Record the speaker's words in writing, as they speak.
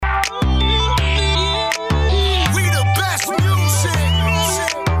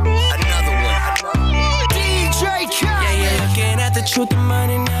truth, the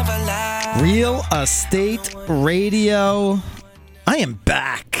money never lies. Real Estate Radio. I am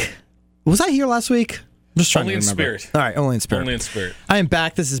back. Was I here last week? I'm just trying Only to in remember. spirit. All right, only in spirit. Only in spirit. I am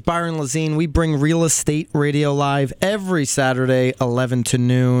back. This is Byron Lazine. We bring Real Estate Radio live every Saturday, 11 to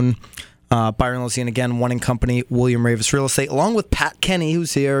noon. Byron Lazine again, One & Company, William Ravis Real Estate, along with Pat Kenny,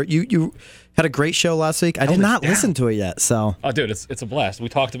 who's here. You had a great show last week. I did not listen to it yet, so. Oh, dude, it's a blast. We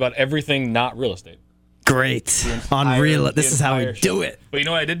talked about everything not real estate. Great. On Real. This is how we entire do show. it. But you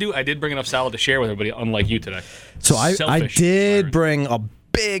know what I did do? I did bring enough salad to share with everybody, unlike you today. So I Selfish, did Byron. bring a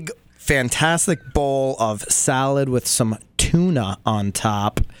big, fantastic bowl of salad with some tuna on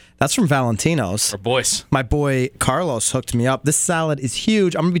top. That's from Valentino's. Our boys. My boy Carlos hooked me up. This salad is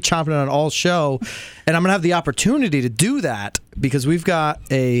huge. I'm going to be chomping it on all show, and I'm going to have the opportunity to do that because we've got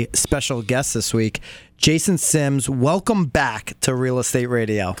a special guest this week. Jason Sims, welcome back to Real Estate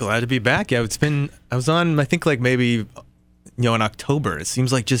Radio. Glad to be back. Yeah, I was on, I think, like maybe, in October. It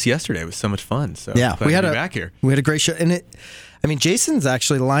seems like just yesterday. It was so much fun. So Yeah, glad to be back here. We had a great show, and Jason's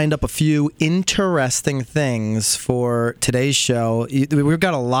actually lined up a few interesting things for today's show. We've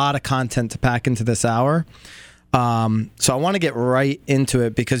got a lot of content to pack into this hour, so I want to get right into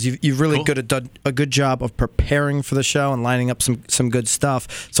it because you've really done a good job of preparing for the show and lining up some good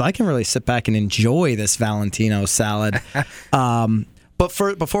stuff. So I can really sit back and enjoy this Valentino salad.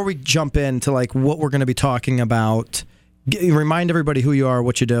 But before we jump into like what we're going to be talking about, remind everybody who you are,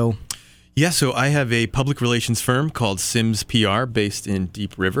 what you do. Yeah, so I have a public relations firm called Sims PR based in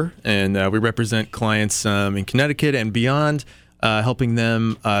Deep River, and we represent clients in Connecticut and beyond, helping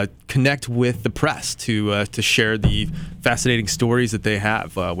them connect with the press to share the fascinating stories that they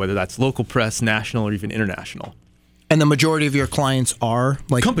have, whether that's local press, national, or even international. And the majority of your clients are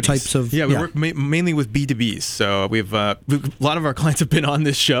like Companies. types of we work mainly with B2Bs. So we have a lot of our clients have been on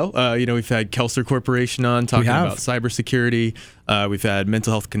this show. We've had Kelser Corporation on talking about cybersecurity. We've had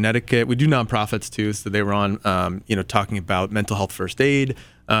Mental Health Connecticut. We do nonprofits too, so they were on talking about mental health first aid.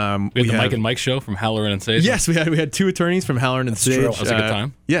 We had the Mike and Mike show from Halloran and Sage. Yes, we had two attorneys from Halloran and Sage. That was a good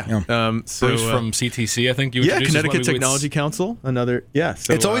time. Yeah. Bruce from CTC, I think you Yeah, introduced us Connecticut when we Technology Council. Another, yeah.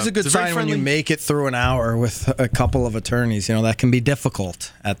 So, it's always a good sign when you make it through an hour with a couple of attorneys. That can be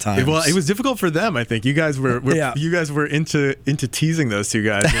difficult at times. Well, it was difficult for them. I think you guys were into teasing those two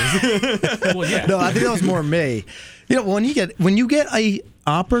guys. Well, yeah. No, I think that was more me. When you get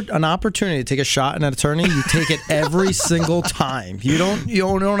an opportunity to take a shot at an attorney, you take it every single time. You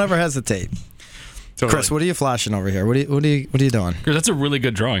don't ever hesitate. Totally. Chris, what are you flashing over here? What are you doing? Chris, that's a really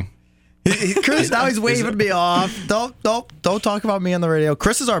good drawing. Chris, now he's waving me off. Don't talk about me on the radio.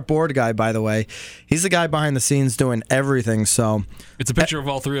 Chris is our board guy, by the way. He's the guy behind the scenes doing everything. So it's a picture of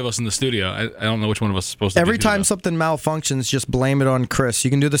all three of us in the studio. I don't know which one of us is supposed to. Every time something malfunctions, just blame it on Chris. You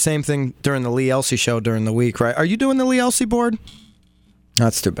can do the same thing during the Lee Elsey show during the week, right? Are you doing the Lee Elsey board?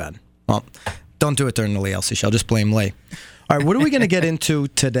 That's too bad. Well, don't do it during the Lee Elsey show. Just blame Lee. All right, what are we going to get into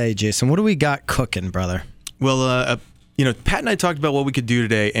today, Jason? What do we got cooking, brother? Well, Pat and I talked about what we could do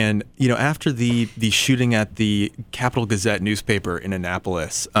today, and after the shooting at the Capital Gazette newspaper in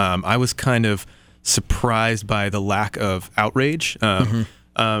Annapolis, I was kind of surprised by the lack of outrage, the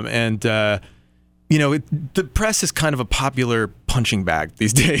press is kind of a popular punching bag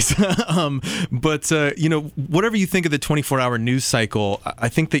these days. But whatever you think of the 24-hour news cycle, I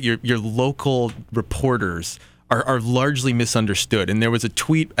think that your local reporters are largely misunderstood. And there was a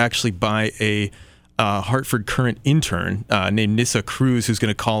tweet actually by a Hartford Current intern named Nissa Cruz, who's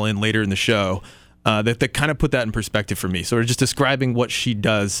going to call in later in the show, that kind of put that in perspective for me. So we're just describing what she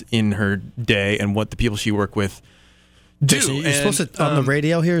does in her day and what the people she work with do. So you're supposed to, on the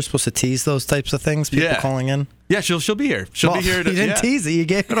radio here, you're supposed to tease those types of things, people calling in? Yeah, she'll be here. She'll be here. You didn't tease it, you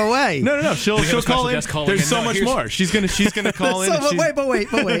gave it away. No. She'll call in. There's so much more. She's gonna call in. But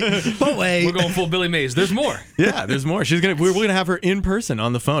wait. We're going full Billy Mays. There's more. Yeah, there's more. We're gonna have her in person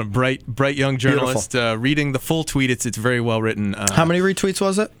on the phone. Bright young journalist reading the full tweet. It's very well written. How many retweets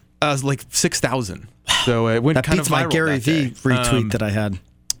was it? It was like 6,000. So it went that kind beats of viral my Gary V retweet that I had.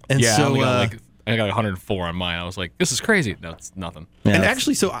 And so I got 104 on mine. I was like, this is crazy. No, it's nothing. Yeah, and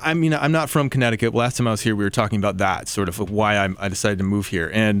actually, so I'm not from Connecticut. Last time I was here, we were talking about that, sort of why I decided to move here.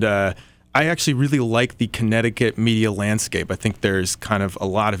 And I actually really like the Connecticut media landscape. I think there's kind of a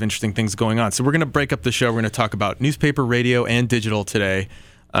lot of interesting things going on. So we're going to break up the show. We're going to talk about newspaper, radio, and digital today.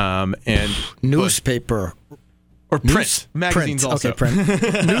 And newspaper. Or print. Magazines also. Okay,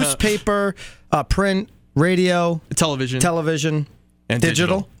 print. Newspaper, print, radio. Television. And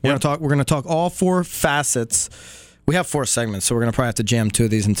digital. We're going to talk all four facets. We have 4 segments, so we're going to probably have to jam 2 of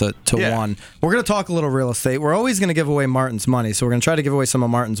these into one. We're going to talk a little real estate. We're always going to give away Martin's money, so we're going to try to give away some of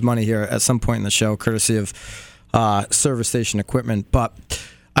Martin's money here at some point in the show, courtesy of service station equipment. But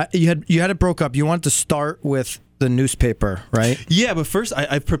you had it broke up. You wanted to start with the newspaper, right? Yeah, but first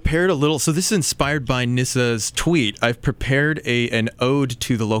I've prepared a little. So this is inspired by Nissa's tweet. I've prepared an ode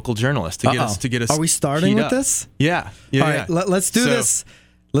to the local journalist to get us. Are we starting with up. this? Yeah. All right, let's do this.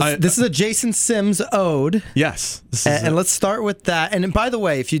 This is a Jason Sims ode. Yes. And let's start with that. And by the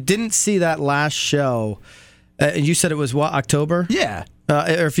way, if you didn't see that last show, you said it was what, October? Yeah.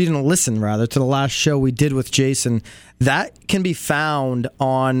 Or if you didn't listen, rather, to the last show we did with Jason, that can be found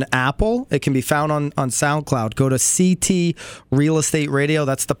on Apple. It can be found on SoundCloud. Go to CT Real Estate Radio.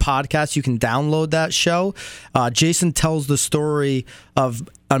 That's the podcast. You can download that show. Jason tells the story of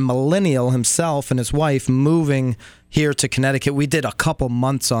a millennial himself and his wife moving here to Connecticut. We did a couple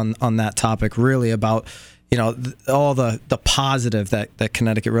months on that topic, really, about all the positive that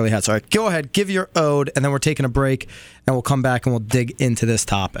Connecticut really has. All right, go ahead, give your ode, and then we're taking a break, and we'll come back and we'll dig into this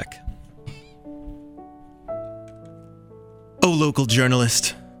topic. O local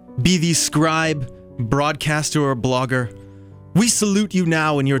journalist, be thee scribe, broadcaster, or blogger, we salute you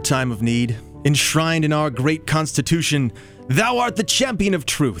now in your time of need. Enshrined in our great Constitution, thou art the champion of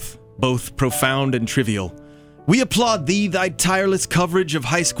truth, both profound and trivial. We applaud thee, thy tireless coverage of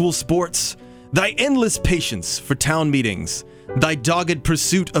high school sports, thy endless patience for town meetings, thy dogged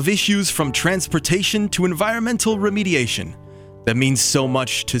pursuit of issues from transportation to environmental remediation that means so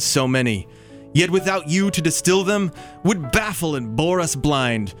much to so many, yet without you to distill them would baffle and bore us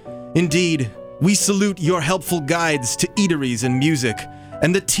blind. Indeed, we salute your helpful guides to eateries and music,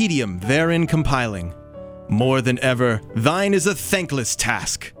 and the tedium therein compiling. More than ever, thine is a thankless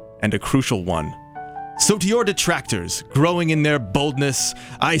task, and a crucial one. So to your detractors, growing in their boldness,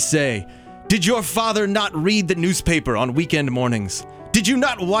 I say, did your father not read the newspaper on weekend mornings? Did you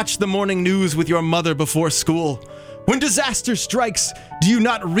not watch the morning news with your mother before school? When disaster strikes, do you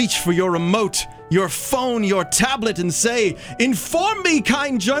not reach for your remote, your phone, your tablet, and say, inform me,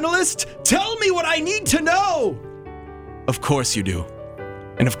 kind journalist, tell me what I need to know? Of course you do.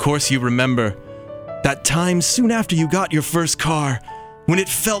 And of course you remember that time soon after you got your first car, when it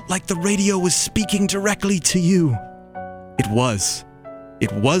felt like the radio was speaking directly to you. It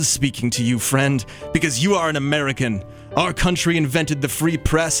was speaking to you, friend, because you are an American. Our country invented the free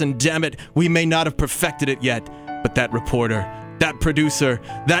press, and damn it, we may not have perfected it yet. But that reporter, that producer,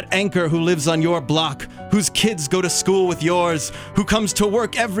 that anchor who lives on your block, whose kids go to school with yours, who comes to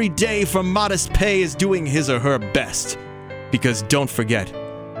work every day for modest pay is doing his or her best. Because don't forget,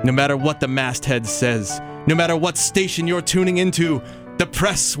 no matter what the masthead says, no matter what station you're tuning into, the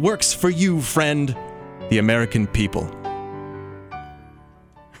press works for you, friend, the American people.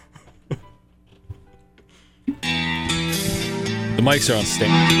 The mics are on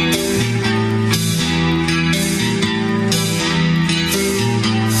stage.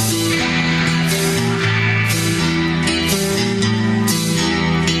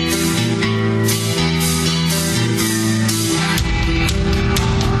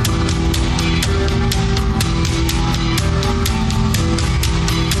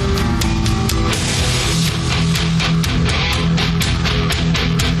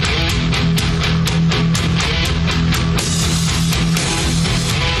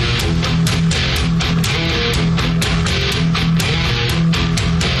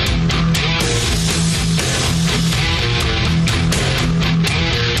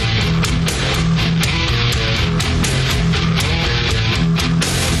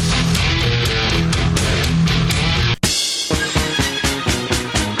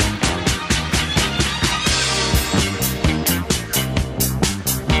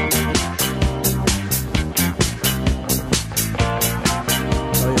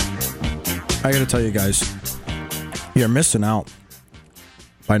 I gotta tell you guys, you're missing out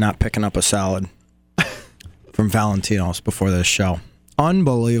by not picking up a salad from Valentino's before this show.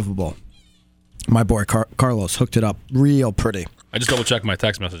 Unbelievable. My boy Carlos hooked it up real pretty. I just double-checked my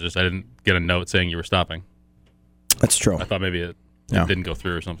text messages. I didn't get a note saying you were stopping. That's true. I thought maybe it didn't go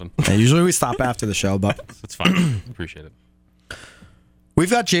through or something. Yeah, usually we stop after the show, but It's fine. Appreciate it.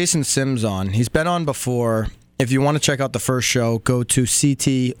 we've got Jason Sims on. He's been on before. If you want to check out the first show, go to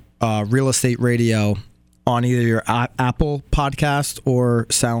CT Real Estate Radio on either your Apple podcast or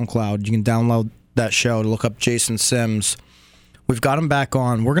SoundCloud. You can download that show to look up Jason Sims. We've got him back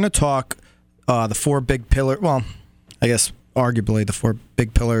on. We're going to talk the four big pillars. Well, I guess arguably the four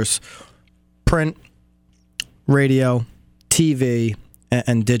big pillars: print, radio, TV,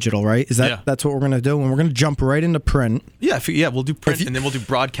 and digital. Right? That's what we're going to do? And we're going to jump right into print. Yeah, we'll do print, and then we'll do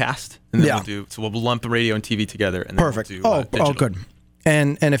broadcast, and then we'll lump radio and TV together. And then Perfect. We'll do, digital. Good.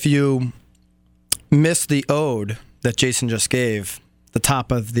 And if you missed the ode that Jason just gave, the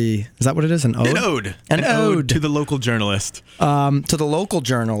top of the, is that what it is? An ode? An ode to the local journalist. To the local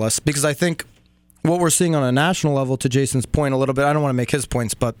journalist, because I think what we're seeing on a national level, to Jason's point a little bit, I don't want to make his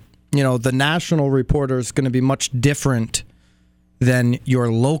points, but the national reporter is going to be much different than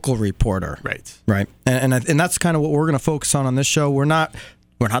your local reporter. Right. And that's kind of what we're going to focus on this show. We're not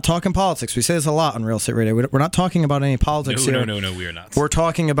talking politics. We say this a lot on Real Estate Radio. We're not talking about any politics here. No, we are not. We're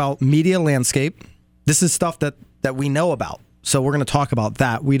talking about media landscape. This is stuff that we know about. So we're going to talk about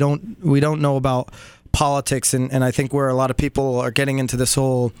that. We don't know about politics, and I think where a lot of people are getting into this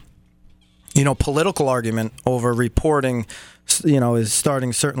whole, political argument over reporting, is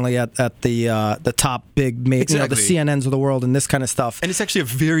starting certainly at the top big, exactly. The CNNs of the world and this kind of stuff. And it's actually a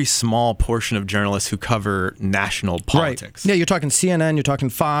very small portion of journalists who cover national politics. Right. Yeah, you're talking CNN, you're talking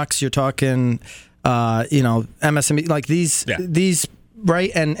Fox, you're talking, MSNBC, like these,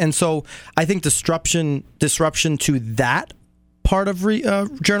 right? And so I think disruption to that part of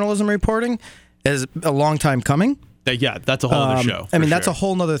journalism reporting is a long time coming. Yeah, that's a whole other show. I mean, that's a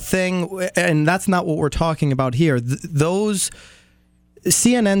whole other thing, and that's not what we're talking about here. Those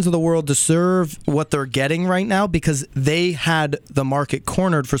CNNs of the world deserve what they're getting right now because they had the market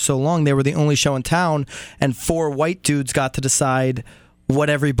cornered for so long. They were the only show in town, and 4 white dudes got to decide what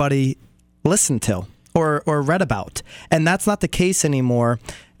everybody listened to or read about. And that's not the case anymore.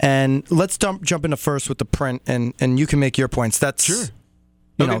 And let's jump into first with the print, and you can make your points. That's sure.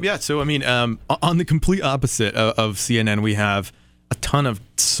 Yeah. So, I mean, on the complete opposite of CNN, we have a ton of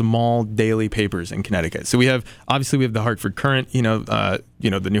small daily papers in Connecticut. So we have the Hartford Courant, the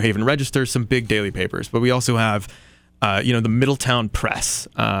New Haven Register, some big daily papers, but we also have, the Middletown Press.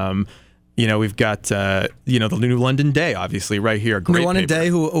 We've got, the New London Day, obviously, right here. A great New London paper. Day,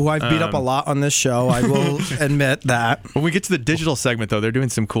 who I've beat up a lot on this show. I will admit that. When we get to the digital segment, though, they're doing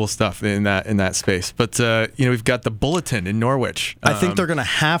some cool stuff in that space. But, we've got the Bulletin in Norwich. I think they're going to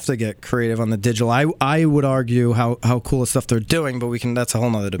have to get creative on the digital. I would argue how cool the stuff they're doing, but that's a whole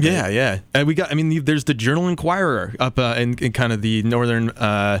nother debate. Yeah. And there's the Journal Inquirer up in kind of the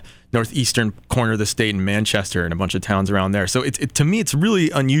northeastern corner of the state in Manchester and a bunch of towns around there. So to me, it's really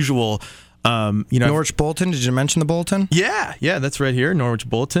unusual. Norwich Bulletin. Did you mention the Bulletin? Yeah, that's right here, Norwich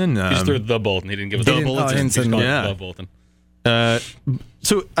Bulletin. He just threw the Bulletin. He didn't give us the Bulletin. The Bulletin.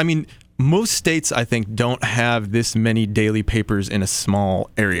 So, I mean, most states, I think, don't have this many daily papers in a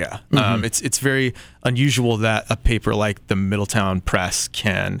small area. Mm-hmm. It's very unusual that a paper like the Middletown Press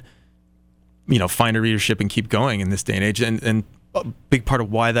can, find a readership and keep going in this day and age. And a big part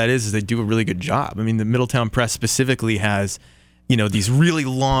of why that is they do a really good job. I mean, the Middletown Press specifically has these really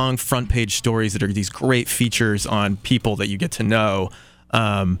long front page stories that are these great features on people that you get to know.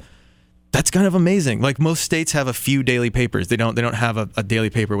 That's kind of amazing. Like most states have a few daily papers. They don't have a daily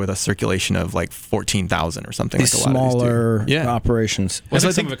paper with a circulation of like 14,000 or something. These like a lot smaller of these do. operations. Well, I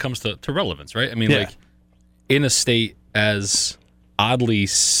think some of it comes to relevance, right? I mean, like in a state as oddly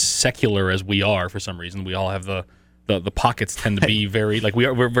secular as we are, for some reason, we all have the pockets tend to be very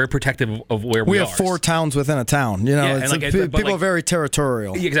we're very protective of where we are. We have 4 towns within a town. People are very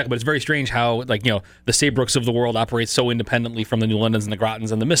territorial. Yeah, exactly, but it's very strange how the Saybrookes of the world operate so independently from the New Londons and the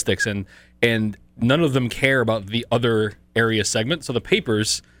Grottons and the Mystics, and none of them care about the other area segment. So the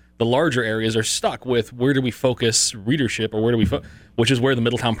papers, the larger areas, are stuck with where do we focus readership, or where do we which is where the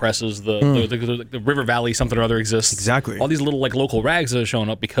Middletown Press is, the River Valley something or other exists. Exactly. All these little local rags that are showing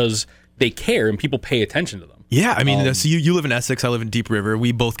up because they care and people pay attention to them. Yeah, I mean, so you live in Essex, I live in Deep River.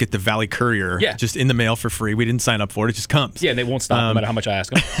 We both get the Valley Courier just in the mail for free. We didn't sign up for it; it just comes. Yeah, and they won't stop no matter how much I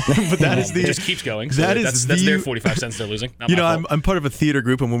ask them. But that is it just keeps going. So that's their 45 cents they're losing. I'm part of a theater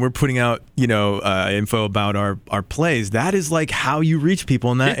group, and when we're putting out info about our plays, that is like how you reach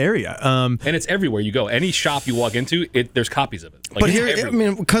people in that area. And it's everywhere you go. Any shop you walk into, there's copies of it. But here, I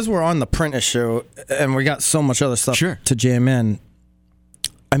mean, because we're on the print issue, and we got so much other stuff to jam in.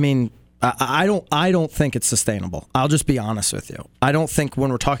 I mean, I don't think it's sustainable. I'll just be honest with you. I don't think when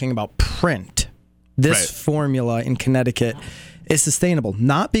we're talking about print, this formula in Connecticut is sustainable.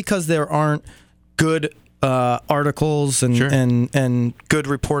 Not because there aren't good articles and good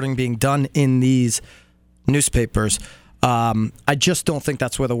reporting being done in these newspapers. I just don't think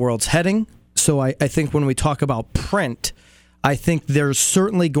that's where the world's heading. So I think when we talk about print, I think there's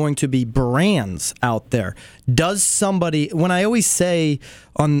certainly going to be brands out there. Does somebody, when I always say,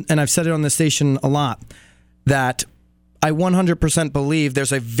 and I've said it on the station a lot, that I 100% believe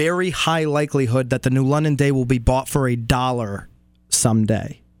there's a very high likelihood that the New London Day will be bought for $1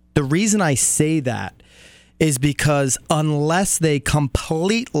 someday. The reason I say that is because unless they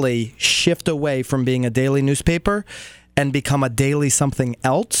completely shift away from being a daily newspaper and become a daily something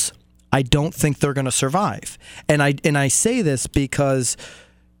else, I don't think they're going to survive. And I say this because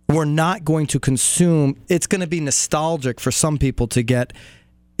we're not going to consume. It's going to be nostalgic for some people to get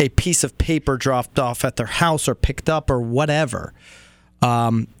a piece of paper dropped off at their house or picked up or whatever.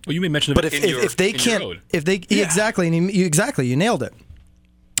 Well, you may mention, but if they can't, exactly, and you nailed it.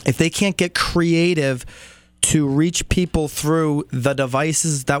 If they can't get creative to reach people through the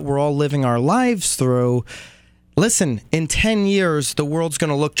devices that we're all living our lives through, listen, in 10 years, the world's going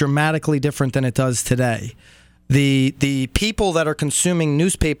to look dramatically different than it does today. The people that are consuming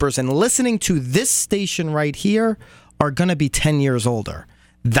newspapers and listening to this station right here are going to be 10 years older.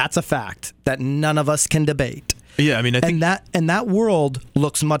 That's a fact that none of us can debate. Yeah, I mean, I think and that world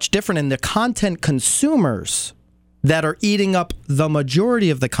looks much different, and the content consumers that are eating up the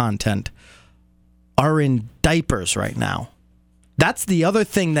majority of the content are in diapers right now. That's the other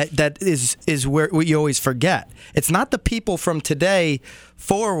thing that is where you always forget. It's not the people from today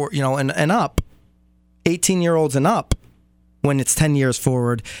forward, and up, 18-year-olds and up, when it's 10 years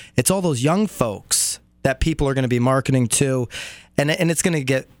forward. It's all those young folks that people are going to be marketing to, and it's going to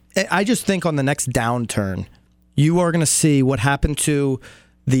get. I just think on the next downturn, you are going to see what happened to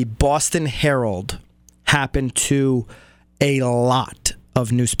the Boston Herald happen to a lot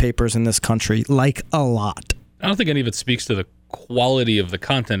of newspapers in this country, like a lot. I don't think any of it speaks to the quality of the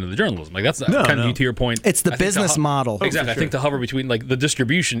content of the journalism. Like that's to your point. It's the business model. Exactly. I think to hover between like the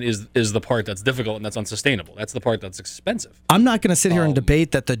distribution is the part that's difficult and that's unsustainable. That's the part that's expensive. I'm not going to sit here and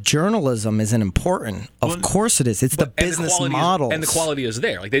debate that the journalism isn't important. Of course it is. It's the business model. And the quality is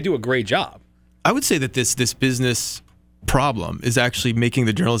there. Like they do a great job. I would say that this business problem is actually making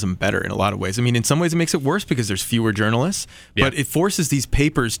the journalism better in a lot of ways. I mean, in some ways it makes it worse because there's fewer journalists, but it forces these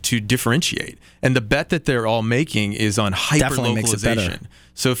papers to differentiate. And the bet that they're all making is on hyper-localization.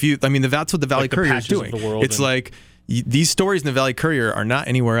 So that's what the Valley Courier is doing. It's like these stories in the Valley Courier are not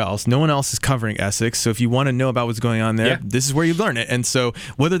anywhere else. No one else is covering Essex. So if you want to know about what's going on there, this is where you learn it. And so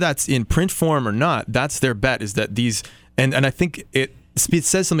whether that's in print form or not, that's their bet, is that these, and I think it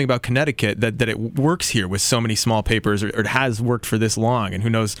says something about Connecticut that it works here with so many small papers, or it has worked for this long, and who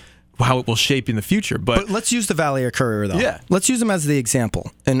knows how it will shape in the future. But let's use the Valley Courier, though. Yeah. Let's use them as the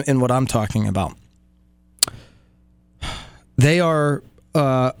example in what I'm talking about. They are,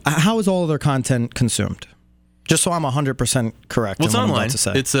 how is all of their content consumed? Just so I'm 100% correct. Well, it's in what online. I'm about to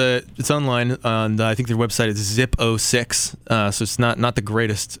say. It's online on I think their website is Zip06. So it's not the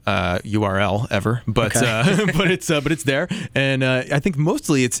greatest URL ever, but Okay. but it's there. And I think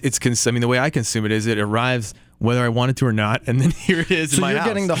mostly it's the way I consume it is it arrives whether I want it to or not, and then here it is in my house. So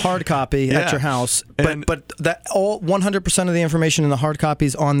you're getting the hard copy at your house, but that all 100% of the information in the hard copy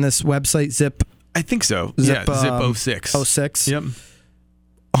is on this website, Zip. I think so. Zip, Zip06. 06. Yep.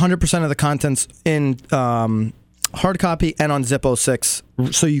 100% of the content's in hard copy and on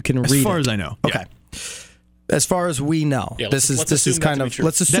Zip06, so you can read it. As far as I know. Okay. Yeah. As far as we know, let's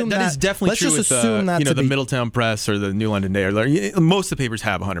assume that is definitely true with the Middletown Press or the New London Day. Most of the papers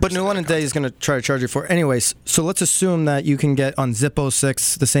have 100%. But New London Day is going to try to charge you for it. Anyways, so let's assume that you can get on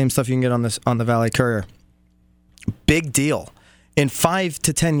Zip06 the same stuff you can get on the Valley Courier. Big deal. In 5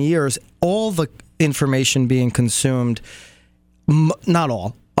 to 10 years, all the information being consumed, not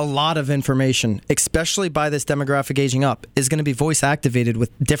all, a lot of information, especially by this demographic aging up, is going to be voice activated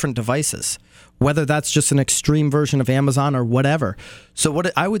with different devices, whether that's just an extreme version of Amazon or whatever. So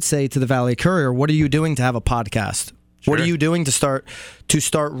what I would say to the Valley Courier, what are you doing to have a podcast? Sure. What are you doing to start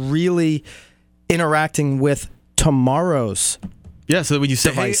really interacting with tomorrow's so when you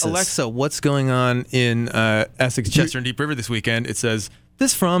say, devices? Hey, Alexa, what's going on in Essex, Chester, and Deep River this weekend? It says,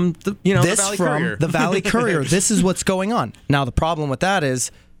 this from the Valley Courier. The Valley Courier. This is what's going on. Now, the problem with that is,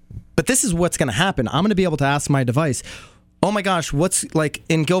 but this is what's going to happen. I'm going to be able to ask my device, oh my gosh, what's like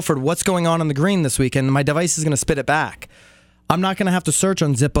in Guilford, what's going on the green this weekend? And my device is going to spit it back. I'm not going to have to search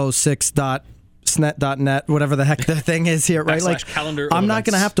on zip06.snet.net, whatever the heck the thing is here, right? Like, calendar I'm not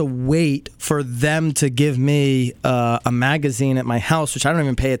going to have to wait for them to give me a magazine at my house, which I don't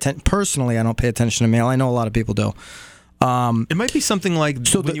even pay attention. Personally, I don't pay attention to mail. I know a lot of people do. It might be something like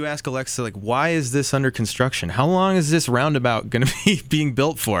when you ask Alexa, like, why is this under construction? How long is this roundabout going to be being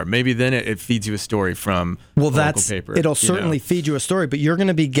built for? Maybe then it feeds you a story from a local paper. It'll certainly feed you a story, but you're going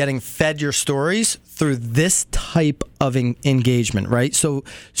to be getting fed your stories through this type of engagement, right? So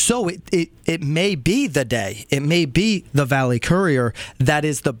it may be the day, it may be the Valley Courier that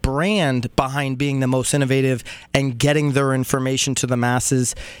is the brand behind being the most innovative and getting their information to the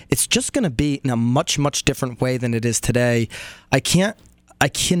masses. It's just going to be in a much, much different way than it is today. I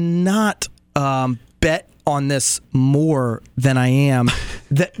cannot bet on this more than I am,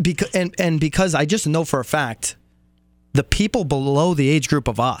 because I just know for a fact the people below the age group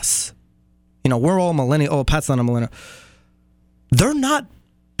of us we're all millennial. Oh, Pat's not a millennial. They're not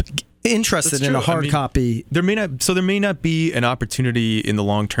interested in a hard copy. There may not be an opportunity in the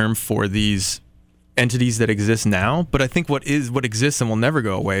long term for these entities that exist now, but I think what exists and will never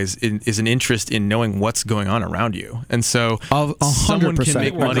go away is an interest in knowing what's going on around you. And so someone can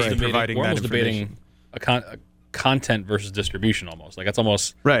make money providing we're that almost information. debating a content versus distribution almost. Like, it's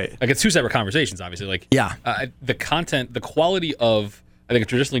almost right. Like, it's two separate conversations, obviously. Like, the content, the quality of, I think, a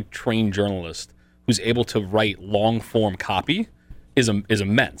traditionally trained journalist who's able to write long form copy is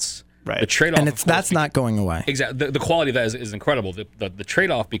immense. Right. The trade-off, And that's not going away. Exactly. The quality of that is incredible. The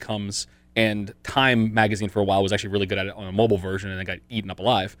trade-off becomes, and Time magazine for a while was actually really good at it on a mobile version, and it got eaten up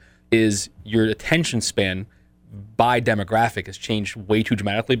alive, is your attention span by demographic has changed way too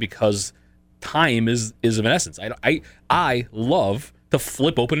dramatically because time is of an essence. I love to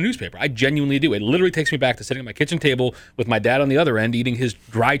flip open a newspaper. I genuinely do. It literally takes me back to sitting at my kitchen table with my dad on the other end eating his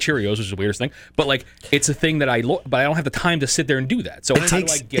dry Cheerios, which is the weirdest thing. But like, it's a thing that but I don't have the time to sit there and do that. So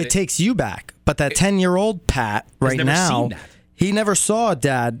it takes you back. But that 10-year-old Pat right now, he never saw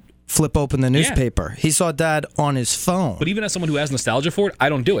Dad flip open the newspaper. Yeah. He saw Dad on his phone. But even as someone who has nostalgia for it, I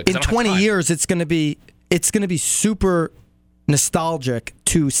don't do it. In 20 years, it's going to be super nostalgic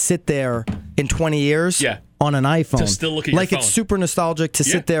to sit there in 20 years on an iPhone. To still look at your phone. It's super nostalgic to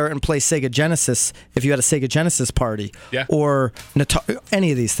sit there and play Sega Genesis if you had a Sega Genesis party or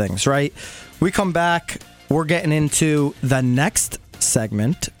any of these things, right? We come back, we're getting into the next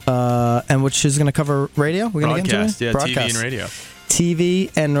segment, and which is going to cover radio. We're going to get into it? Broadcast. TV and radio.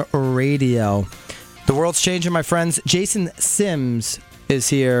 TV and radio. The world's changing, my friends. Jason Sims is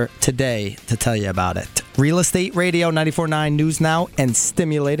here today to tell you about it. Real Estate Radio 94.9 News Now and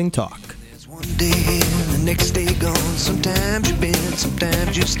stimulating talk. There's one day and the next day gone. Sometimes you bend,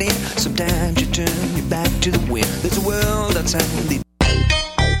 sometimes you stand, sometimes you turn your back to the wind. There's a world outside the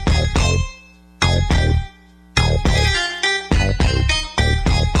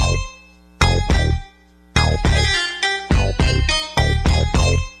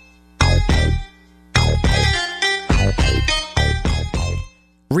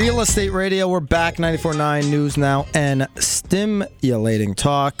Real Estate Radio, we're back, 94.9 News Now, and stimulating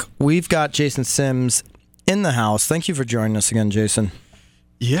talk. We've got Jason Sims in the house. Thank you for joining us again, Jason.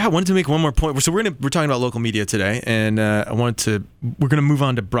 Yeah, I wanted to make one more point. So we're talking about local media today, and we're going to move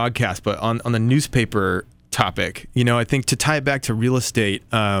on to broadcast, but on the newspaper topic, I think to tie it back to real estate,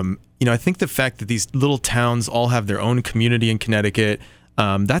 I think the fact that these little towns all have their own community in Connecticut,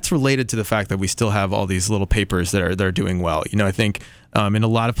 that's related to the fact that we still have all these little papers that are doing well. I think in a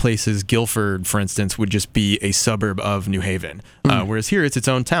lot of places, Guilford, for instance, would just be a suburb of New Haven, whereas here it's its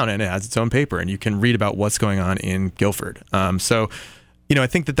own town and it has its own paper, and you can read about what's going on in Guilford. So, I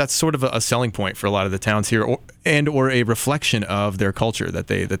think that that's sort of a selling point for a lot of the towns here, or a reflection of their culture that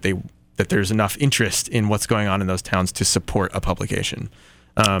there's enough interest in what's going on in those towns to support a publication.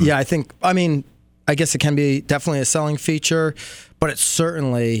 I guess it can be definitely a selling feature, but it's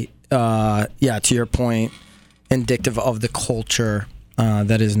certainly, to your point, indicative of the culture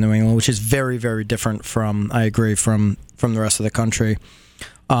that is New England, which is very, very different from the rest of the country.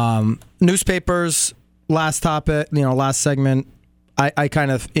 Newspapers, last topic, last segment, I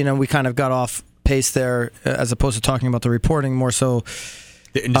kind of, we kind of got off pace there as opposed to talking about the reporting, more so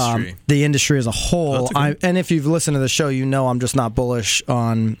the industry as a whole. And if you've listened to the show, I'm just not bullish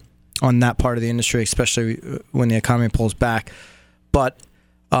on that part of the industry, especially when the economy pulls back. But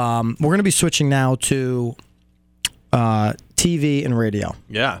we're going to be switching now to TV and radio.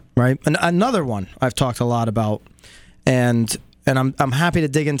 Yeah. Right. And another one I've talked a lot about, and I'm happy to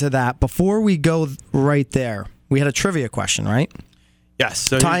dig into that. Before we go right there, we had a trivia question, right? Yes.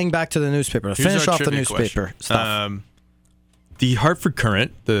 So tying back to the newspaper, to finish off the newspaper stuff. The Hartford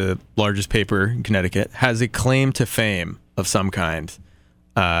Courant, the largest paper in Connecticut, has a claim to fame of some kind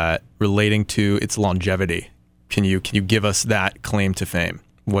relating to its longevity. Can you give us that claim to fame?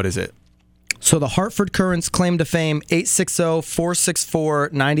 What is it? So the Hartford Courant's claim to fame,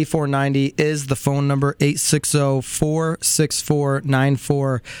 860-464-9490 is the phone number,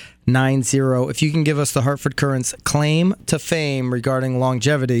 860-464-9490. If you can give us the Hartford Courant's claim to fame regarding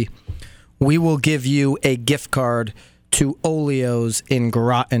longevity, we will give you a gift card to Olio's in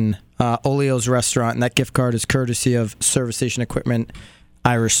Groton, Olio's restaurant, and that gift card is courtesy of Service Station Equipment,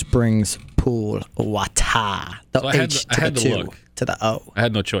 Irish Springs Pool Water. The H to the 2 to the O. I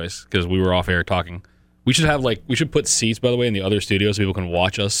had no choice because we were off air talking. We should put seats, by the way, in the other studio so people can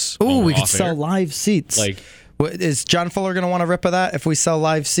watch us. Oh, we could sell live seats. Is John Fuller going to want a rip of that if we sell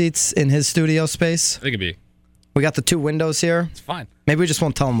live seats in his studio space? I think it'd be. We got the 2 windows here. It's fine. Maybe we just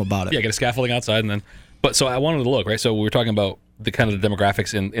won't tell him about it. Yeah, get a scaffolding outside and then. But so I wanted to look, right? So we were talking about the kind of the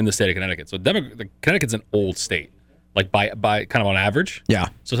demographics in the state of Connecticut. So Connecticut's an old state, like by kind of on average. Yeah.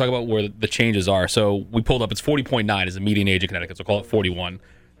 So talk about where the changes are. So we pulled up, it's 40.9 is the median age of Connecticut, so call it 41.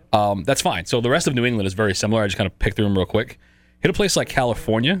 That's fine. So the rest of New England is very similar. I just kind of picked through them real quick. Hit a place like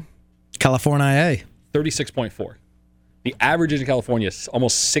California, 36.4. The average age in California is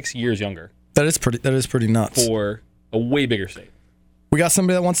almost 6 years younger. That is pretty nuts. For a way bigger state. We got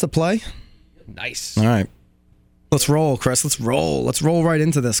somebody that wants to play? Nice. All right. Let's roll, Chris. Let's roll. Let's roll right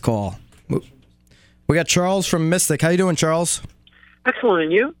into this call. We got Charles from Mystic. How you doing, Charles? Excellent,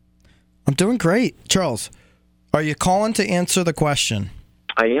 and you? I'm doing great. Charles, are you calling to answer the question?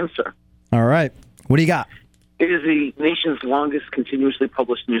 I am, sir. All right. What do you got? It is the nation's longest continuously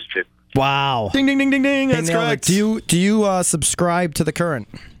published newspaper. Wow. Ding, ding, ding, ding, ding. Hey, That's nailed correct. it. Do you subscribe to The Current?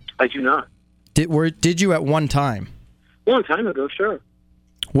 I do not. Did you at one time? One time ago, sure.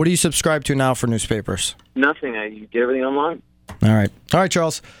 What do you subscribe to now for newspapers? Nothing. I get everything online. All right,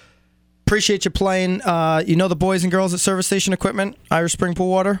 Charles. Appreciate you playing. You know the boys and girls at Service Station Equipment, Irish Spring Pool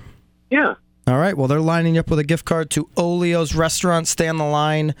Water? Yeah. All right. Well, they're lining you up with a gift card to Olio's Restaurant. Stay on the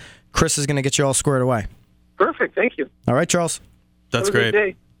line. Chris is going to get you all squared away. Perfect. Thank you. All right, Charles. That's Have a great. good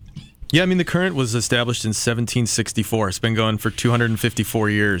day. Yeah, I mean, the Current was established in 1764. It's been going for 254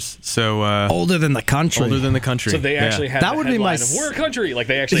 years. So Older than the country. older than the country. So they actually yeah. have That the would be my headline of we're a country. Like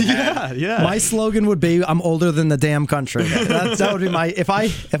they actually have. Yeah. My slogan would be, "I'm older than the damn country." That would be my if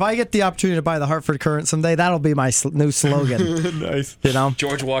I get the opportunity to buy the Hartford Current someday, that'll be my new slogan. Nice. You know.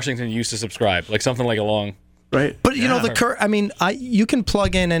 George Washington used to subscribe, like something like along. Right. But you know the Current. I mean, you can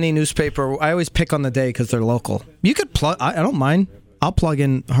plug in any newspaper. I always pick on the day because they're local. You could plug. I don't mind. I'll plug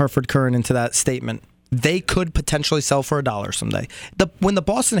in Hartford Current into that statement. They could potentially sell for $1 someday. When the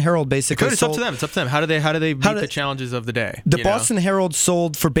Boston Herald basically It's up to them. It's up to them. How do they meet the challenges of the day? The Boston Herald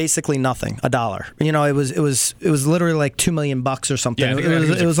sold for basically nothing, $1. You know, it was literally like $2 million or something. Yeah, I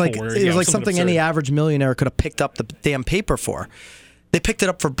think it was like something something absurd. any average millionaire could have picked up the damn paper for. They picked it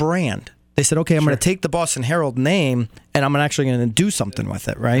up for brand. They said, okay, I'm going to take the Boston Herald name and I'm actually going to do something with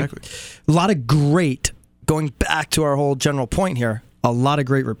it, right? Exactly. A lot of great, going back to our whole general point here, a lot of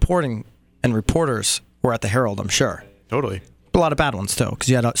great reporting and reporters were at the Herald, I'm sure. Totally. A lot of bad ones, too, because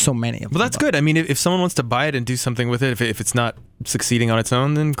you had so many of them. Well, that's good. I mean, if someone wants to buy it and do something with it, if it's not succeeding on its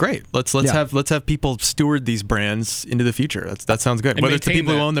own, then great. Let's have people steward these brands into the future. That sounds good. And Whether it's the maintain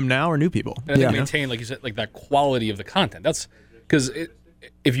people who that. own them now or new people. And I think maintain, like you said, like that quality of the content. That's because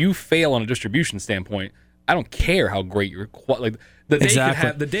if you fail on a distribution standpoint, I don't care how great your like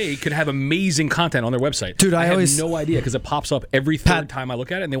the day could have amazing content on their website. Dude, I have always- no idea because it pops up every third time I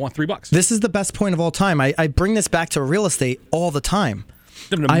look at it, and they want $3. This is the best point of all time. I bring this back to real estate all the time.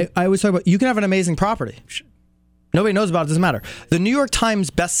 I always talk about you can have an amazing property. Nobody knows about it. Doesn't matter. The New York Times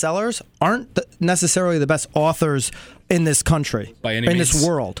bestsellers aren't necessarily the best authors in this country, By any in means. this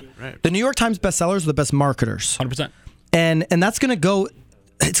world. Right. The New York Times bestsellers are the best marketers, 100%. and that's going to go.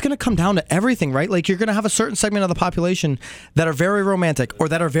 It's going to come down to everything, right? Like you're going to have a certain segment of the population that are very romantic, or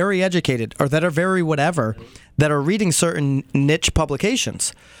that are very educated, or that are very whatever, that are reading certain niche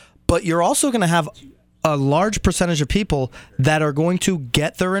publications. But you're also going to have a large percentage of people that are going to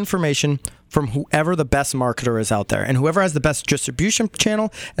get their information from whoever the best marketer is out there, and whoever has the best distribution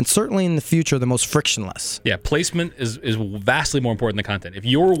channel, and certainly in the future the most frictionless. Yeah, placement is vastly more important than content. If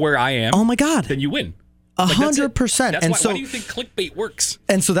you're where I am, Oh my God, then you win. 100%. That's And why, so, why do you think clickbait works?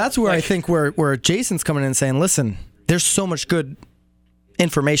 and so that's where I think where Jason's coming in and saying, listen, there's so much good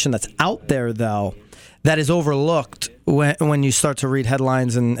information that's out there though that is overlooked when you start to read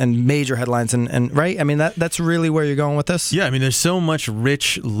headlines and major headlines and right. I mean that's really where you're going with this. Yeah, I mean, there's so much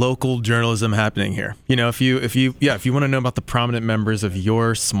rich local journalism happening here. You know, if you want to know about the prominent members of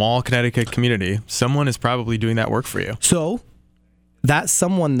your small Connecticut community, someone is probably doing that work for you. So that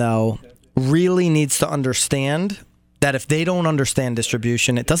someone though really needs to understand that if they don't understand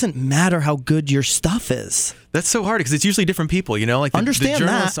distribution, it doesn't matter how good your stuff is. That's so hard because it's usually different people. You know, like the Understand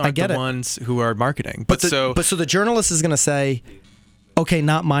journalists that. I aren't get the it. ones who are marketing. But so the journalist is going to say, okay,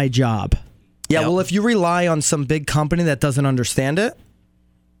 not my job. Yeah, Yep. well, if you rely on some big company that doesn't understand it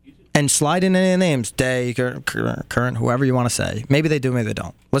and slide in any names, Day, Current, whoever you want to say. Maybe they do, maybe they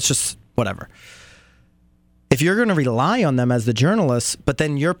don't. Let's just, whatever. If you're going to rely on them as the journalist, but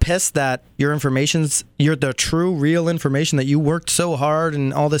then you're pissed that your the true, real information that you worked so hard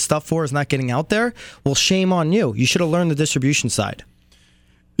and all this stuff for is not getting out there, well, shame on you. You should have learned the distribution side.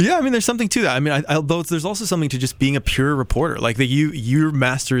 Yeah, I mean, there's something to that. I mean, although there's also something to just being a pure reporter. Like that, your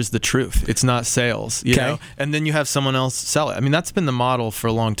master is the truth. It's not sales, you know. And then you have someone else sell it. I mean, that's been the model for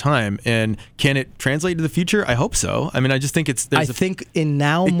a long time. And can it translate to the future? I hope so. I mean, I just think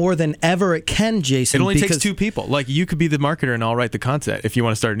more than ever it can, Jason. It only takes two people. Like you could be the marketer and I'll write the content if you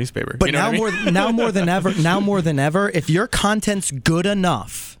want to start a newspaper. But you know now more than ever, if your content's good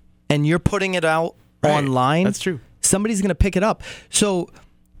enough and you're putting it out online, that's true. Somebody's going to pick it up. So,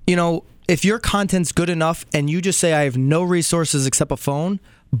 you know, if your content's good enough and you just say, I have no resources except a phone,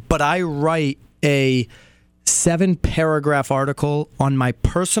 but I write a 7-paragraph article on my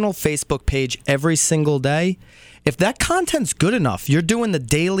personal Facebook page every single day, if that content's good enough, you're doing the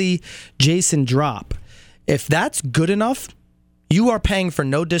daily Jason drop. If that's good enough, you are paying for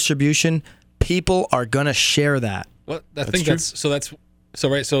no distribution. People are going to share that. Well, I think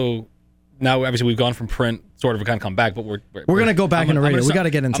so now obviously we've gone from print, sort of kind of come back, but we're going to go back into radio. We got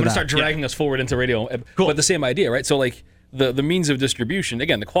to get into that. I'm going to start dragging us forward into radio. Cool. But the same idea, right? So like the means of distribution,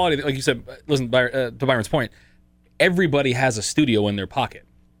 again, the quality, like you said, listen, to Byron's point, everybody has a studio in their pocket.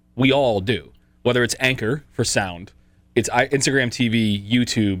 We all do. Whether it's Anchor for sound, it's Instagram TV,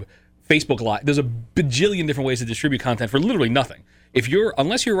 YouTube, Facebook Live. There's a bajillion different ways to distribute content for literally nothing.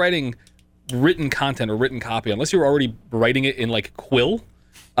 Unless you're writing written content or written copy, unless you're already writing it in like Quill,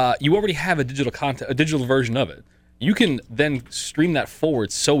 you already have a digital version of it. You can then stream that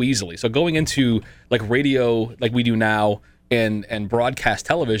forward so easily. So going into like radio, like we do now, and broadcast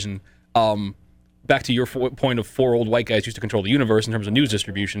television, back to your point of 4 old white guys used to control the universe in terms of news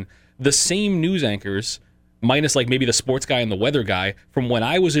distribution, the same news anchors, minus like maybe the sports guy and the weather guy, from when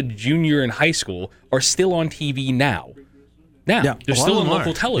I was a junior in high school, are still on TV now. They're still on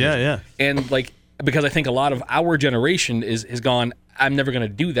local television. Yeah. And like, because I think a lot of our generation has gone, I'm never going to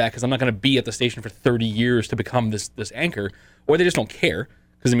do that because I'm not going to be at the station for 30 years to become this anchor, or they just don't care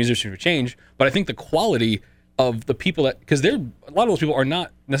because the music industry change. But I think the quality of the people because a lot of those people are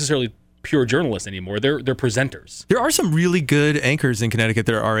not necessarily pure journalists anymore. They're presenters. There are some really good anchors in Connecticut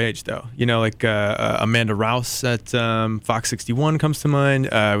that are our age, though. You know, like Amanda Rouse at Fox 61 comes to mind.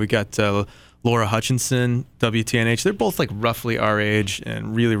 We got Laura Hutchinson, WTNH. They're both like roughly our age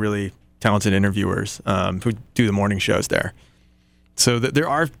and really, really talented interviewers who do the morning shows there. So there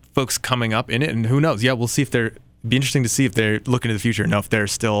are folks coming up in it, and who knows? Yeah, we'll see if be interesting to see if they're looking to the future, if they're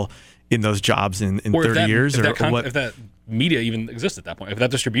still in those jobs in 30 years, or what. If that media even exists at that point, if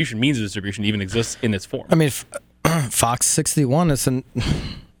that means the distribution even exists in its form. I mean, Fox 61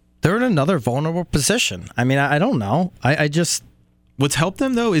 they're in another vulnerable position. I mean, I don't know. I just. What's helped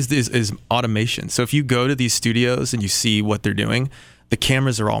them though is automation. So if you go to these studios and you see what they're doing, the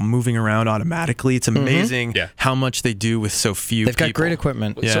cameras are all moving around automatically. It's amazing how much they do with so few people. They've got great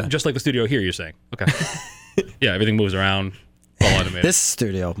equipment. Yeah. So just like the studio here, you're saying. Okay. Yeah, everything moves around. All automated. This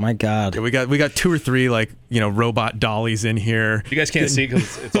studio, my God. Yeah, we got 2 or 3 robot dollies in here. You guys can't see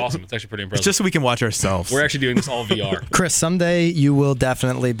because it's awesome. It's actually pretty impressive. It's just so we can watch ourselves. We're actually doing this all VR. Chris, someday you will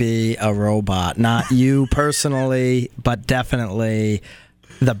definitely be a robot. Not you personally, but definitely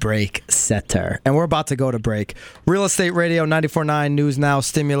the break setter. And we're about to go to break. Real Estate Radio 94.9 News Now,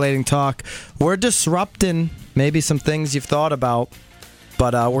 stimulating talk. We're disrupting maybe some things you've thought about,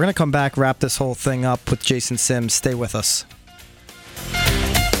 but we're going to come back, wrap this whole thing up with Jason Sims. Stay with us.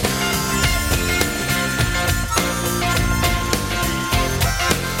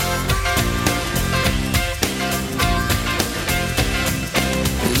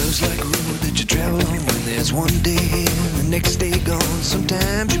 Love's like a road that you travel on when there's one day here and the next day gone.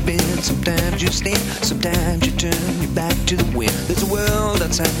 Sometimes you bend, sometimes you stand, sometimes you turn your back to the wind. There's a world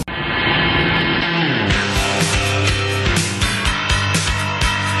outside.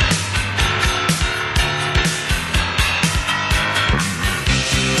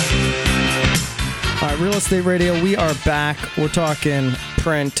 All right, Real Estate Radio, we are back. We're talking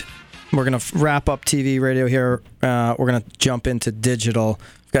print. We're going to wrap up TV, radio here. We're going to jump into digital.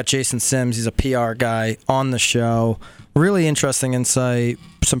 We've got Jason Sims. He's a PR guy on the show. Really interesting insight.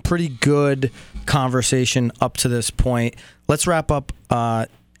 Some pretty good conversation up to this point. Let's wrap up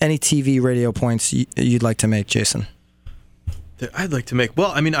any TV, radio points you'd like to make, Jason. I'd like to make.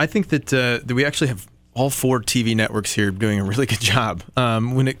 Well, I mean, I think that we actually have all 4 TV networks here doing a really good job.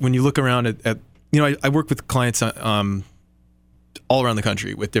 When you look around at I work with clients all around the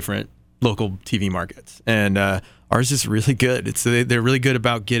country with different local TV markets, and ours is really good. They're really good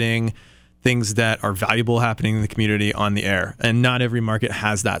about getting things that are valuable happening in the community on the air, and not every market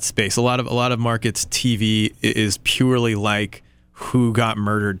has that space. A lot of markets, TV is purely like who got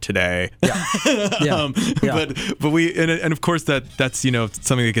murdered today. Yeah. Yeah. But we and of course that's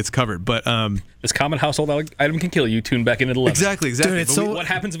something that gets covered. But This common household item can kill you. Tune back in at 11. exactly. Dude, it's But so- What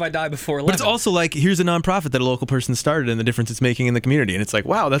happens if I die before 11? But it's also like, here's a nonprofit that a local person started and the difference it's making in the community. And it's like,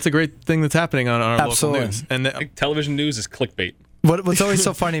 wow, that's a great thing that's happening on our Absolutely. local news. And Like, television news is clickbait. What's always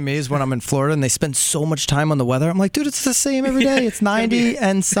so funny to me is when I'm in Florida and they spend so much time on the weather. I'm like, dude, it's the same every day. It's 90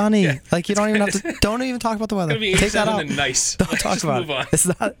 and sunny. Like, you don't even have to. Don't even talk about the weather. It's gonna be Take that 87 out. and nice. Don't talk Just about move it. on. It's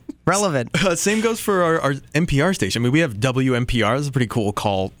not relevant. same goes for our NPR station. I mean, we have WNPR. Those are pretty cool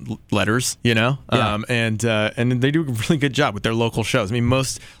call letters, Yeah. and they do a really good job with their local shows. I mean,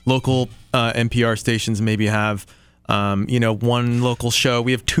 most local NPR stations maybe have one local show.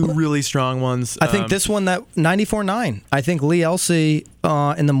 We have two really strong ones. I think this one, that 94.9, I think Lee Elsey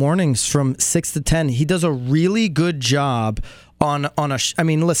in the mornings from 6 to 10, he does a really good job on I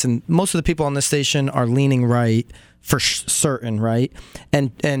mean, listen, most of the people on this station are leaning right for certain, right?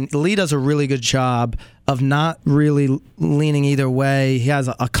 And Lee does a really good job of not really leaning either way. He has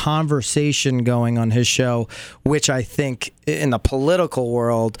a conversation going on his show, which I think in the political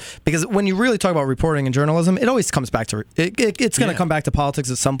world, because when you really talk about reporting and journalism, it always comes back to it's going to come back to politics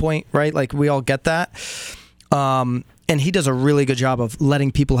at some point, right? Like, we all get that. And he does a really good job of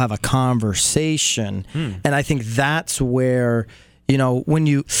letting people have a conversation. And I think that's where,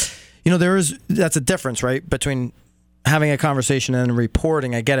 that's a difference, right? Between having a conversation and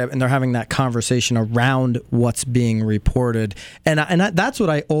reporting. I get it. And they're having that conversation around what's being reported. And that's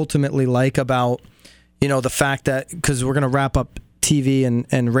what I ultimately like about, the fact that, because we're going to wrap up TV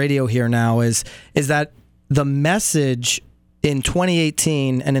and radio here now, is that the message in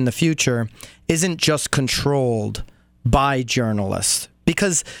 2018 and in the future isn't just controlled by journalists,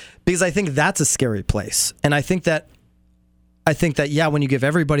 because I think that's a scary place. And I think that yeah, when you give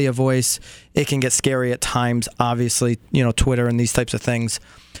everybody a voice, it can get scary at times, obviously, Twitter and these types of things.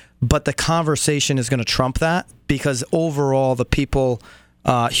 But the conversation is going to trump that, because overall the people,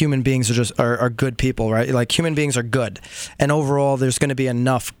 human beings are good people, right? Like, human beings are good. And overall there's going to be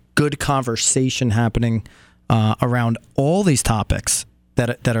enough good conversation happening around all these topics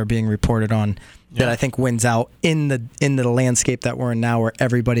that are being reported on, that I think wins out in the landscape that we're in now, where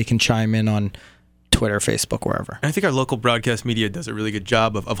everybody can chime in on Twitter, Facebook, wherever. And I think our local broadcast media does a really good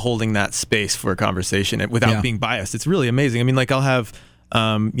job of holding that space for a conversation without being biased. It's really amazing. I mean, like, I'll have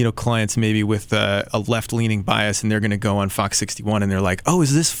clients maybe with a left-leaning bias, and they're going to go on Fox 61, and they're like, "Oh,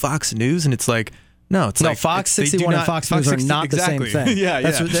 is this Fox News?" And it's like, no, it's like Fox 61 and Fox News are not the same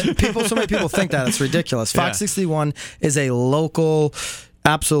thing. So many people think that. It's ridiculous. Fox 61 is a local.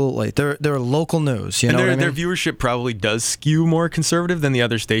 Absolutely, they're local news. And know what I mean? Their viewership probably does skew more conservative than the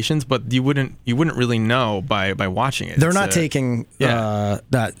other stations, but you wouldn't really know by watching it. They're not taking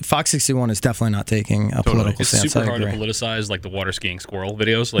that. Fox 61 is definitely not taking a political It's stance. super I hard to agree. politicize, like the water skiing squirrel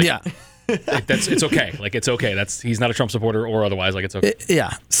videos. Like, Yeah. It's okay. Like, it's okay. He's not a Trump supporter or otherwise. Like, it's okay.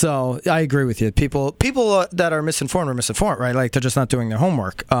 Yeah, so I agree with you. People that are misinformed are misinformed, right? Like, they're just not doing their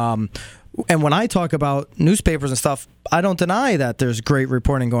homework. And when I talk about newspapers and stuff, I don't deny that there's great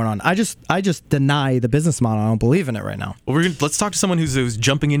reporting going on. I just deny the business model. I don't believe in it right now. Well, let's talk to someone who's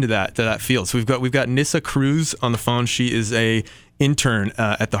jumping into that field. So we've got Nissa Cruz on the phone. She is a intern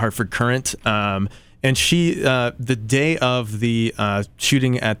at the Hartford Courant. And she, the day of the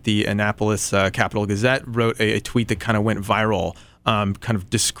shooting at the Annapolis Capital Gazette, wrote a tweet that kind of went viral, kind of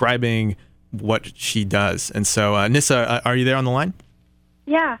describing what she does. And so, Nissa, are you there on the line?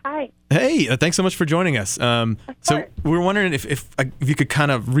 Yeah, hi. Hey, thanks so much for joining us. So we're wondering if you could kind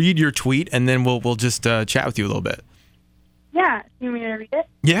of read your tweet, and then we'll just chat with you a little bit. Yeah, you want me to read it?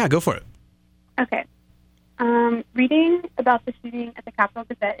 Yeah, go for it. Okay. Reading about the shooting at the Capitol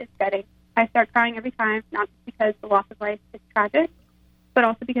Gazette is gutting. I start crying every time, not just because the loss of life is tragic, but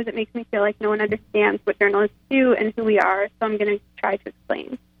also because it makes me feel like no one understands what journalists do and who we are, so I'm going to try to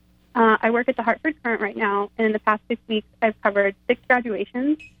explain. I work at the Hartford Courant right now, and in the past 6 weeks, I've covered 6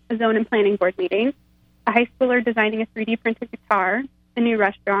 graduations, a zone and planning board meeting, a high schooler designing a 3D printed guitar, a new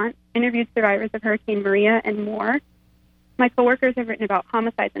restaurant, interviewed survivors of Hurricane Maria, and more. My coworkers have written about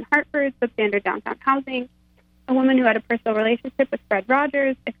homicides in Hartford, substandard downtown housing, a woman who had a personal relationship with Fred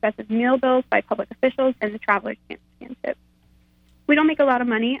Rogers, excessive meal bills by public officials, and the Travelers Championship. We don't make a lot of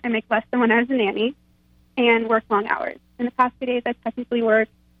money. I make less than when I was a nanny and work long hours. In the past 2 days, I've technically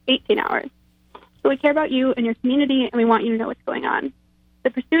worked 18 hours. So we care about you and your community, and we want you to know what's going on. The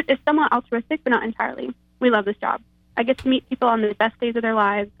pursuit is somewhat altruistic, but not entirely. We love this job. I get to meet people on the best days of their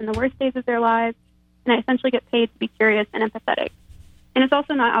lives and the worst days of their lives, and I essentially get paid to be curious and empathetic. And it's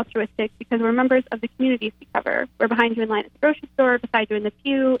also not altruistic because we're members of the communities we cover. We're behind you in line at the grocery store, beside you in the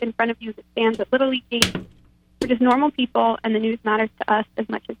pew, in front of you as it stands at Little League games. We're just normal people, and the news matters to us as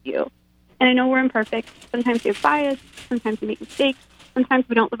much as you. And I know we're imperfect. Sometimes we have bias. Sometimes we make mistakes. Sometimes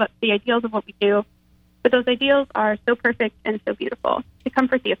we don't live up to the ideals of what we do. But those ideals are so perfect and so beautiful. To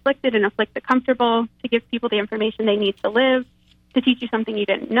comfort the afflicted and afflict the comfortable, to give people the information they need to live, to teach you something you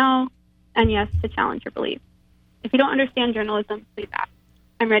didn't know, and yes, to challenge your beliefs. If you don't understand journalism, please ask.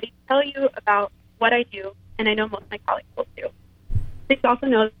 I'm ready to tell you about what I do, and I know most of my colleagues will too. Please also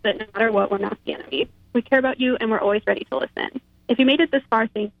know that no matter what, we're not the enemy. We care about you, and we're always ready to listen. If you made it this far,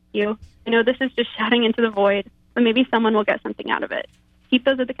 thank you. I know this is just shouting into the void, but maybe someone will get something out of it. Keep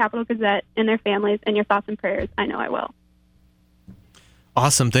those at the Capital Gazette and their families, and your thoughts and prayers. I know I will.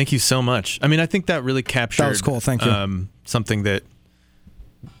 Awesome. Thank you so much. I mean, I think that really captured That was cool. Thank you. Something that,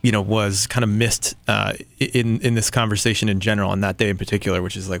 was kind of missed in this conversation in general, on that day in particular,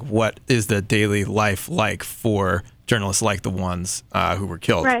 which is like, what is the daily life like for journalists like the ones who were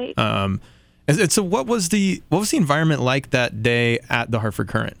killed? Right. And so what was the environment like that day at the Hartford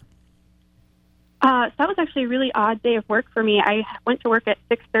Courant? So that was actually a really odd day of work for me. I went to work at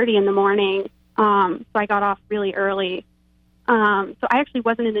 6:30 in the morning, so I got off really early. So I actually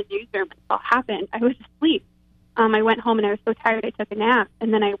wasn't in the newsroom when it all happened. I was asleep. I went home and I was so tired I took a nap,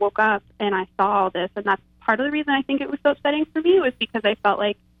 and then I woke up and I saw all this, and that's part of the reason I think it was so upsetting for me, was because I felt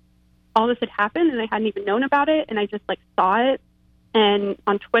like all this had happened and I hadn't even known about it, and I just saw it and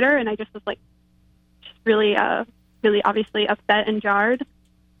on Twitter, and I just was just really obviously upset and jarred.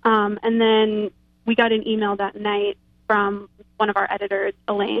 And then we got an email that night from one of our editors,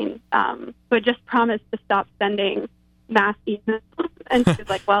 Elaine, who had just promised to stop sending mass emails. And she was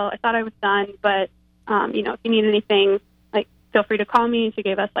like, well, I thought I was done, but, if you need anything, feel free to call me. And she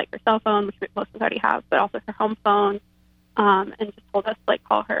gave us, her cell phone, which most of us already have, but also her home phone, and just told us,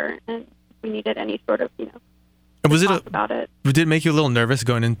 call her, and if we needed any sort of, talk about it. Did it make you a little nervous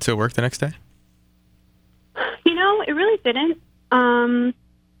going into work the next day? It really didn't.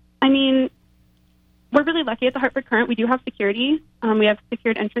 I mean, we're really lucky at the Hartford Courant. We do have security. We have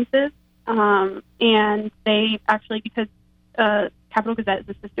secured entrances. And they actually, because Capital Gazette is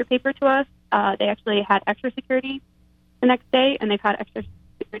a sister paper to us, they actually had extra security the next day, and they've had extra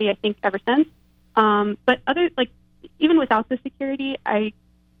security, I think, ever since. But even without the security, I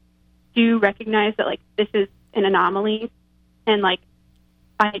do recognize that, this is an anomaly, and,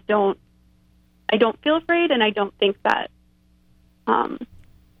 I don't feel afraid, and I don't think that,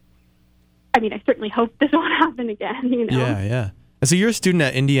 I certainly hope this won't happen again, Yeah. And so you're a student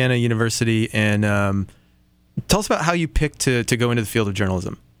at Indiana University, and tell us about how you picked to go into the field of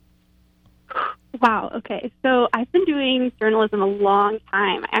journalism. Wow, okay. So I've been doing journalism a long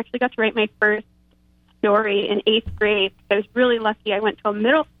time. I actually got to write my first story in 8th grade. I was really lucky. I went to a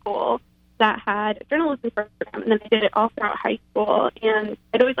middle school that had a journalism program, and then I did it all throughout high school, and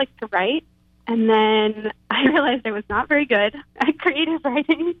I'd always liked to write. And then I realized I was not very good at creative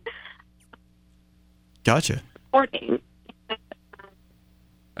writing. Gotcha. Reporting.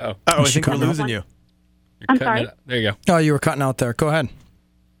 I think we're losing you. I'm sorry? There you go. Oh, you were cutting out there. Go ahead.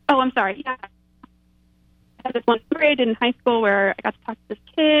 Oh, I'm sorry. Yeah. I had this one story I did in high school where I got to talk to this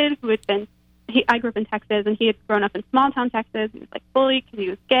kid who had been, I grew up in Texas, and he had grown up in small town Texas. He was bullied because he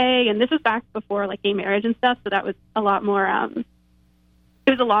was gay, and this was back before gay marriage and stuff, so that was a lot more, it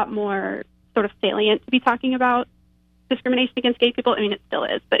was a lot more sort of salient to be talking about discrimination against gay people. I mean, it still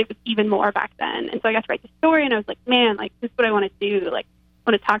is, but it was even more back then. And so I got to write the story, and I was like, man, this is what I want to do. I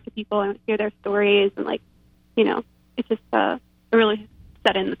want to talk to people. I want to hear their stories, and it's just it really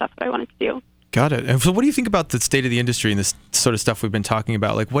set in that that's what I wanted to do. Got it. And so, what do you think about the state of the industry and this sort of stuff we've been talking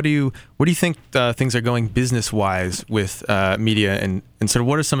about? What do you think things are going business wise with media, and sort of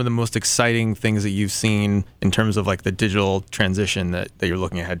what are some of the most exciting things that you've seen in terms of the digital transition that you're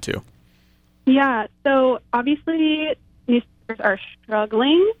looking ahead to? Yeah. So obviously newspapers are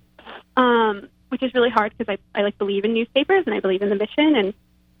struggling, which is really hard because I believe in newspapers and I believe in the mission, and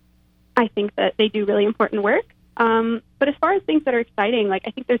I think that they do really important work. But as far as things that are exciting, I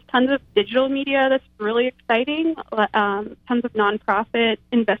think there's tons of digital media that's really exciting, tons of nonprofit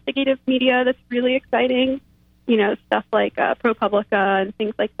investigative media that's really exciting, stuff like ProPublica and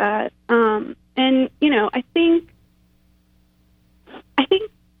things like that. And, I think,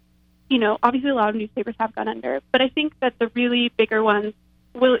 obviously a lot of newspapers have gone under, but I think that the really bigger ones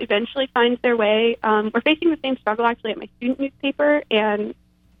will eventually find their way. We're facing the same struggle actually at my student newspaper, and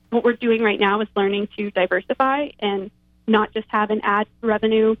what we're doing right now is learning to diversify and not just have an ad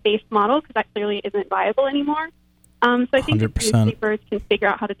revenue-based model, because that clearly isn't viable anymore. So I think if newspapers can figure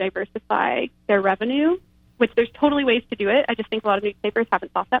out how to diversify their revenue, which there's totally ways to do it, I just think a lot of newspapers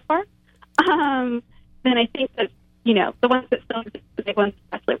haven't thought that far, then I think that, the ones that still exist, the big ones,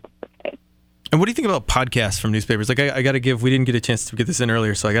 especially, okay. And what do you think about podcasts from newspapers? Like, I got to give, we didn't get a chance to get this in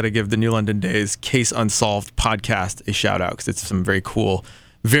earlier, so I got to give the New London Days Case Unsolved podcast a shout out because it's some very cool,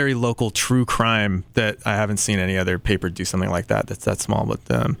 very local true crime that I haven't seen any other paper do something like that. That's that small.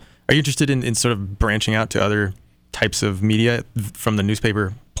 But are you interested in sort of branching out to other types of media from the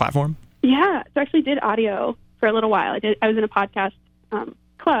newspaper platform? Yeah, so I actually did audio for a little while. I was in a podcast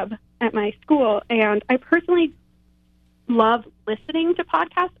club at my school, and I personally love listening to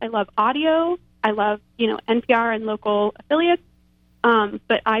podcasts. I love audio. I love, NPR and local affiliates.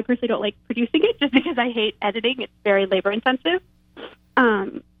 But I personally don't like producing it just because I hate editing. It's very labor intensive.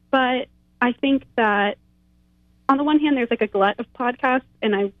 But I think that on the one hand, there's like a glut of podcasts,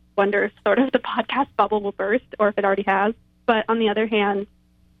 and I wonder if sort of the podcast bubble will burst or if it already has. But on the other hand,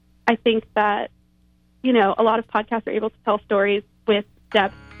 I think that, a lot of podcasts are able to tell stories with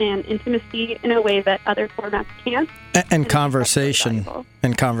depth and intimacy in a way that other formats can't. And conversation,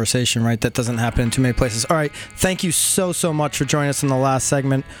 right? That doesn't happen in too many places. All right. Thank you so much for joining us in the last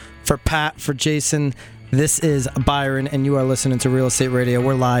segment. For Pat, for Jason, this is Byron, and you are listening to Real Estate Radio.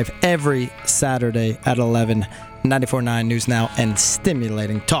 We're live every Saturday at 11, 94.9 News Now, and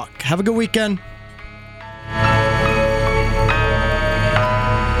stimulating talk. Have a good weekend.